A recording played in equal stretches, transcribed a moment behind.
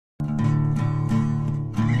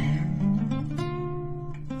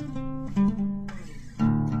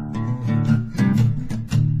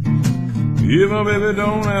Yeah, my baby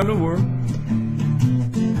don't have to work.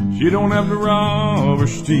 She don't have to rob or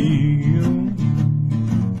steal.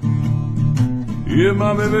 Yeah,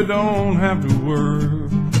 my baby don't have to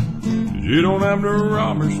work. She don't have to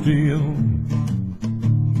rob or steal.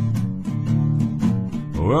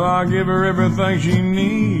 Well, I give her everything she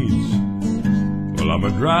needs. Well, I'm a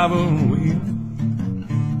driving wheel.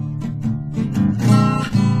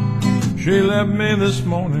 She left me this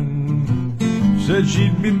morning, said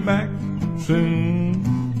she'd be back soon.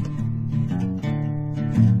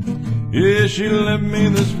 Yeah, she left me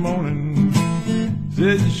this morning,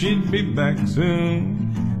 said she'd be back soon.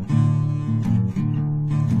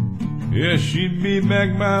 Yeah, she'd be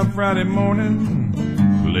back by Friday morning,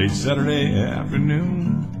 late Saturday afternoon.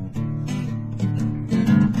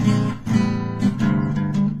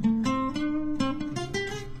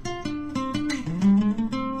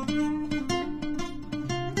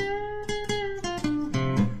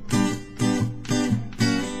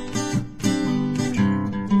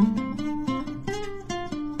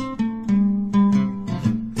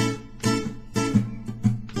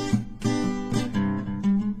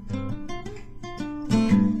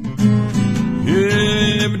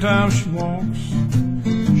 Yeah, every time she walks,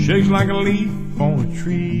 shakes like a leaf on a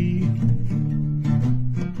tree.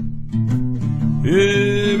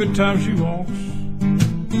 Every time she walks,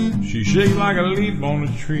 she shakes like a leaf on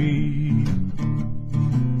a tree.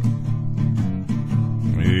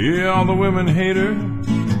 Yeah, all the women hate her,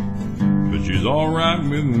 but she's alright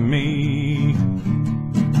with me.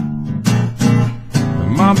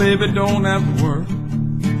 My baby don't have to work,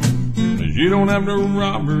 she don't have to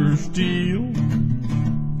rob or steal.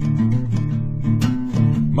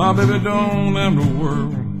 My baby don't have to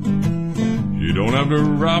work, she don't have to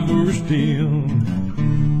rob or steal.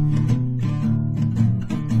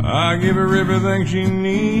 I give her everything she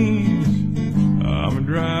needs, I'm a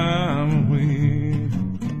driving wheel.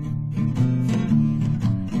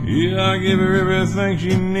 Yeah, I give her everything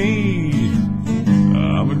she needs,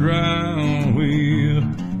 I'm a driving wheel.